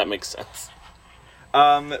 That makes sense.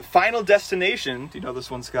 Final Destination, do you know this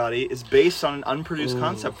one, Scotty, is based on an unproduced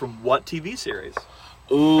concept from what TV series?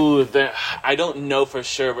 I don't know for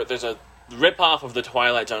sure, but there's a rip-off of the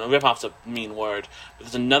Twilight Zone. A rip-off's a mean word. But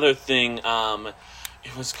there's another thing,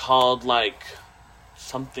 it was called, like,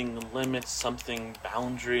 something limits, something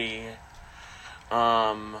boundary.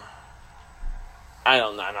 I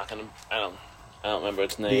don't know, I don't remember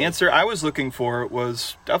its name. The answer I was looking for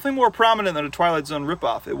was definitely more prominent than a Twilight Zone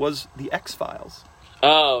ripoff. It was The X-Files.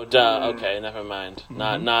 Oh, duh. Okay, never mind.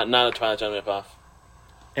 Not a Twilight Zone ripoff.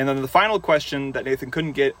 And then the final question that Nathan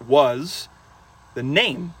couldn't get was the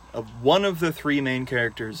name of one of the three main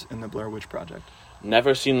characters in the Blair Witch Project.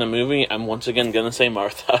 Never seen the movie. I'm once again going to say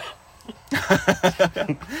Martha.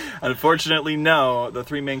 Unfortunately, no. The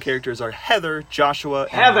three main characters are Heather, Joshua,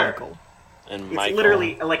 and Michael. And it's Michael.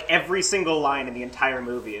 literally like every single line in the entire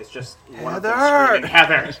movie is just one of them Heather! screaming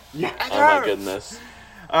Heather. Yeah. Oh my goodness.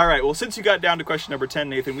 All right, well, since you got down to question number 10,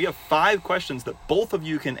 Nathan, we have 5 questions that both of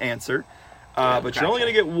you can answer. But you're only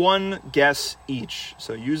going to get one guess each,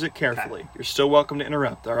 so use it carefully. Okay. You're still welcome to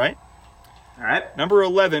interrupt, all right? All right. Number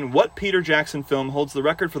 11, what Peter Jackson film holds the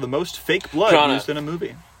record for the most fake blood used in a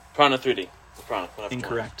movie? Piranha 3D. Piranha.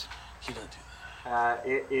 Incorrect. He doesn't do that.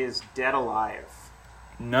 It is Dead Alive.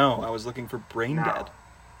 No, I was looking for Brain Dead.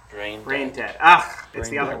 Brain Dead. Ah, it's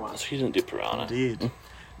the other one. So he didn't do Piranha. Indeed.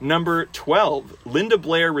 Number 12, Linda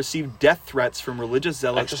Blair received death threats from religious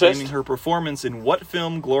zealots claiming her performance in what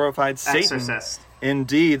film glorified Satan? Exorcist.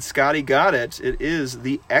 Indeed, Scotty got it. It is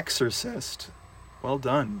The Exorcist. Well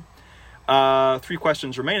done. 3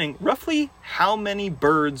 questions remaining. Roughly how many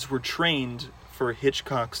birds were trained for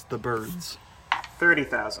Hitchcock's The Birds?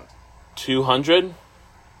 30,000. 200?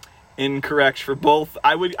 Incorrect for both.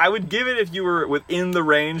 I would give it if you were within the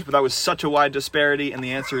range, but that was such a wide disparity, and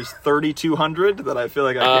the answer is 3,200 that I feel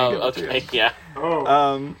like I can't give it to you. Yeah.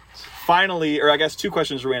 Oh. Finally, or I guess 2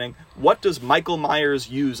 questions remaining. What does Michael Myers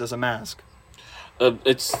use as a mask?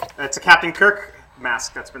 It's a Captain Kirk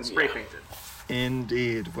mask that's been spray painted.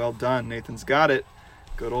 Indeed. Well done. Nathan's got it.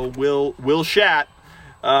 Good old Will Shat.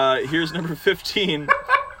 Here's number 15.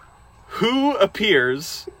 Who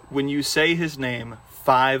appears when you say his name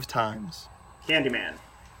 5 times?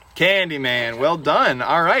 Candyman. Well done.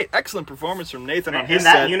 All right. Excellent performance from Nathan on his In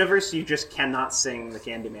that set. universe, you just cannot sing the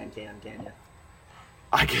Candyman can you?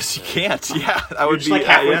 I guess you can't. Yeah, that would just be like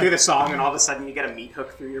halfway through the song, and all of a sudden you get a meat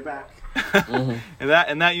hook through your back. In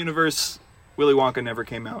that universe, Willy Wonka never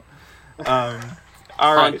came out.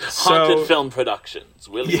 All right, Haunted Film Productions.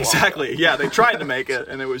 Willy Wonka. Exactly. Yeah, they tried to make it,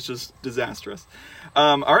 and it was just disastrous.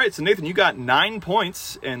 All right, so Nathan, you got 9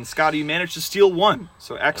 points, and Scotty, you managed to steal 1.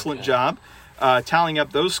 So excellent job. Tallying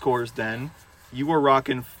up those scores, then you were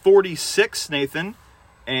rocking 46, Nathan,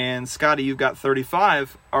 and Scotty, you've got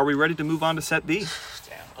 35. Are we ready to move on to set B?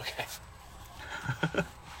 Damn. Okay.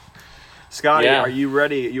 Scotty, are you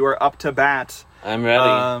ready? You are up to bat. I'm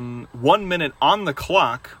ready. 1 minute on the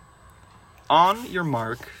clock. On your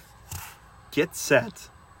mark, get set,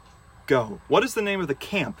 go. What is the name of the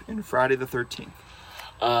camp in Friday the 13th?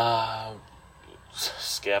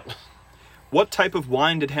 Skip. What type of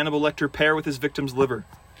wine did Hannibal Lecter pair with his victim's liver?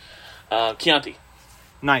 Chianti.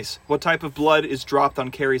 Nice. What type of blood is dropped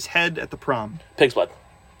on Carrie's head at the prom? Pig's blood.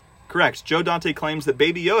 Correct. Joe Dante claims that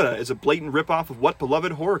Baby Yoda is a blatant ripoff of what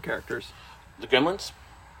beloved horror characters? The Gremlins.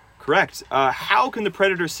 Correct. How can the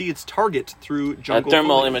predator see its target through jungle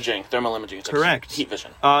thermal foliage? imaging. Thermal imaging. It's correct. Like heat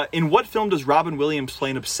vision. In what film does Robin Williams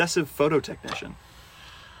play an obsessive photo technician?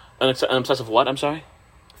 An obsessive what? I'm sorry?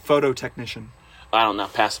 Photo technician. I don't know.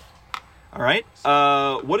 Pass. All right.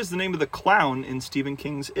 What is the name of the clown in Stephen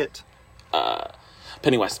King's It?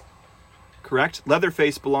 Pennywise. Correct.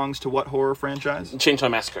 Leatherface belongs to what horror franchise?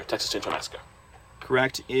 Chainsaw Massacre. Texas Chainsaw Massacre.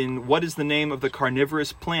 Correct. In what is the name of the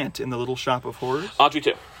carnivorous plant in the Little Shop of Horrors? Audrey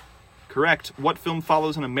 2. Correct. What film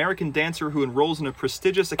follows an American dancer who enrolls in a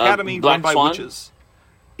prestigious academy Black run by Swan? witches?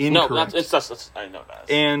 Incorrect. No, that's I know that.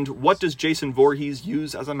 And what does Jason Voorhees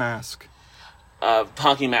use as a mask?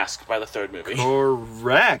 Honky Mask by the third movie.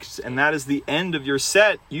 Correct. And that is the end of your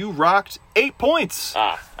set. You rocked 8 points.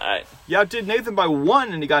 All right. You outdid Nathan by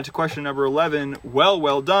 1, and you got to question number 11.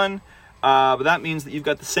 Well done. But that means that you've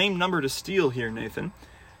got the same number to steal here, Nathan.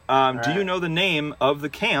 Do you know the name of the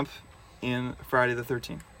camp in Friday the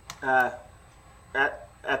 13th?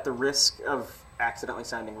 At the risk of accidentally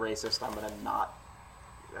sounding racist, I'm going to not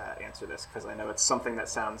answer this because I know it's something that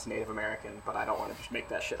sounds Native American, but I don't want to just make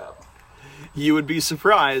that shit up. You would be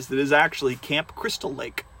surprised. It is actually Camp Crystal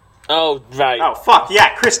Lake. Oh, right. Oh, fuck.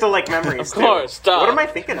 Yeah, Crystal Lake Memories, Of course. What am I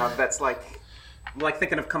thinking of that's like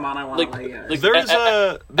thinking of Come On, I Want to Lay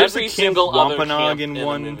There's a Camp Wampanoag in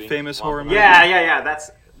one famous horror movie. Yeah.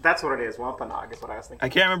 That's what it is. Wampanoag is what I was thinking. I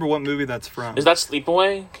can't remember what movie that's from. Is that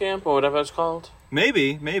Sleepaway Camp or whatever it's called?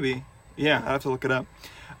 Maybe. Yeah, I have to look it up.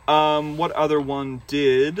 What other one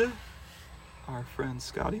did our friend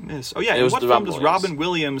Scotty miss? Oh yeah, in what film does Robin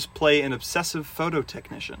Williams play an obsessive photo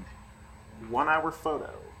technician? 1 Hour Photo.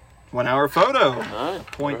 1 Hour Photo. Right.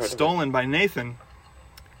 Point stolen by Nathan.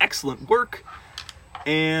 Excellent work.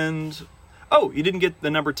 And Oh, you didn't get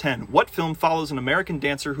the number 10. What film follows an American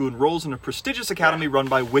dancer who enrolls in a prestigious academy run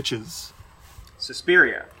by witches?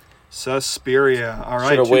 Suspiria. Suspiria. All right.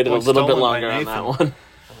 Should have 2 waited a points little bit stolen by longer on Nathan. that one.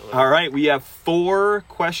 All right, we have 4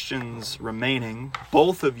 questions remaining.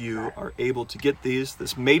 Both of you are able to get these.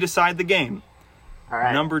 This may decide the game. All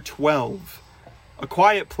right. Number 12. A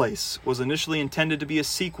Quiet Place was initially intended to be a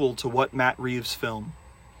sequel to what Matt Reeves film?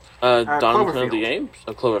 Dawn of Cloverfield. the Apes?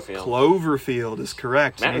 Cloverfield. Cloverfield is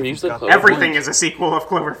correct. Matt Nathan's Reeves did got that Cloverfield. Everything point. is a sequel of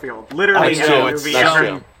Cloverfield. Literally, That's true. every It's movie That's ever.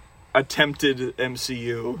 true. Attempted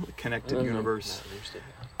MCU connected universe. Matt Reeves did that.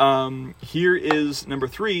 Here is number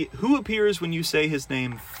 3. Who appears when you say his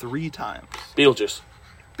name 3 times? Beetlejuice.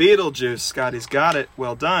 Beetlejuice. Scotty's got it.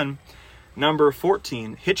 Well done. Number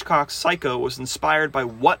 14. Hitchcock's Psycho was inspired by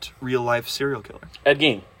what real-life serial killer? Ed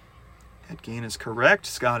Gein. Ed Gein is correct.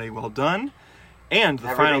 Scotty, well done. And the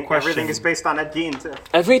final question. Everything is based on Ed Gein, too.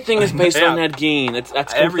 Everything is based Yeah. on Ed Gein. That's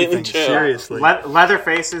completely Everything, true. seriously.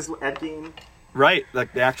 Leatherface is Ed Gein. Right,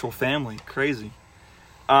 like the actual family. Crazy.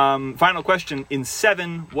 Final question. In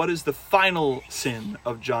 7, what is the final sin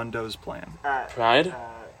of John Doe's plan? Pride?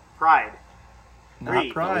 Pride. Not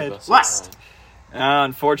 3. pride. Lust.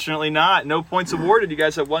 Unfortunately not. No points awarded. You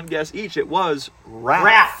guys have 1 guess each. It was wrath.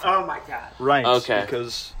 Wrath. Oh my god. Right. Okay.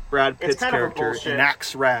 Because Brad Pitt's kind of a character bullshit.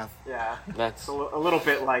 enacts wrath. Yeah. That's It's a little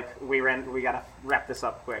bit like we gotta wrap this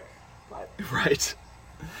up quick. But Right.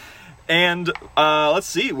 And let's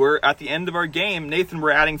see. We're at the end of our game. Nathan,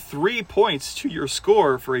 we're adding 3 points to your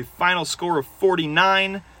score for a final score of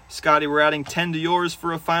 49. Scotty, we're adding 10 to yours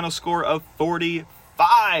for a final score of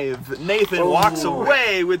 45. Nathan walks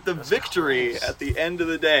away with the victory at the end of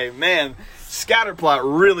the day. Man, Scatterplot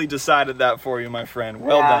really decided that for you, my friend.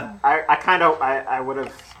 Well done. I would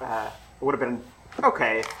have been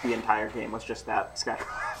okay if the entire game was just that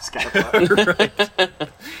scatterplot.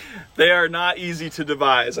 They are not easy to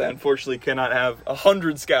devise. I unfortunately cannot have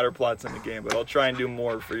 100 Scatterplots in the game, but I'll try and do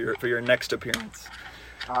more for your next appearance.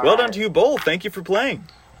 Well done to you both. Thank you for playing.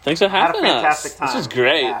 Thanks for Had a having us. fantastic time. This was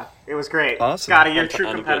great. Yeah, it was great. Awesome. Scotty, you're a true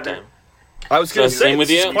Had a great competitor. time. I was going to So, say, same with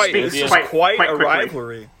this you. is quite, Same this with is you. quite Quite a quickly.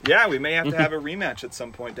 rivalry. Yeah, we may have to have a rematch at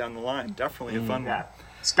some point down the line. Definitely a fun Yeah. one.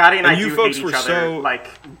 Scotty and I And you do folks hate were each other so-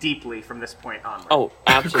 like deeply from this point onward. Oh,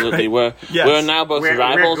 absolutely. Yes. We're now both We're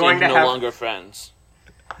rivals going and to no have- longer friends.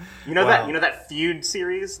 You know Wow. that feud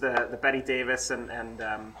series, the Betty Davis and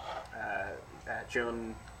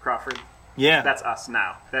Joan Crawford. Yeah. That's us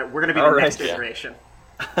now. That we're going to be All the right. next Yeah. iteration.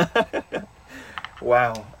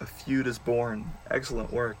 Wow, a feud is born.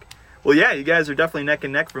 Excellent work. Well, yeah, you guys are definitely neck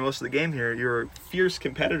and neck for most of the game here. You're fierce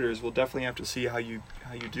competitors. We'll definitely have to see how you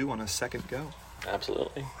do on a second go.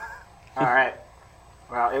 Absolutely. All right.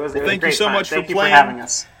 Well, it was a thank you great so time. much for Thank you playing. for having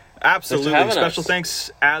us. Absolutely. having Special us.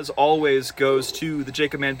 thanks, as always, goes to the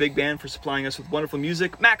Jacob Man Big Band for supplying us with wonderful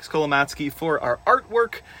music, Max Kolomatsky for our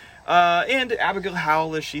artwork, and Abigail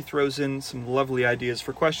Howell as she throws in some lovely ideas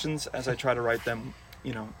for questions as I try to write them,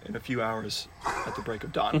 in a few hours at the break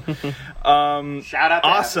of dawn. Shout out to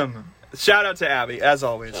Awesome. Shout out to Abby, as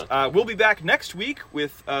always. We'll be back next week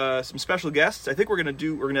with some special guests. I think we're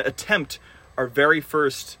gonna attempt our very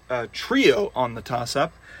first trio on the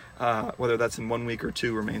toss-up. Whether that's in 1 week or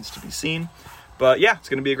 2 remains to be seen. But yeah, it's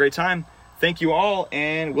gonna be a great time. Thank you all,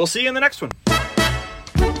 and we'll see you in the next one.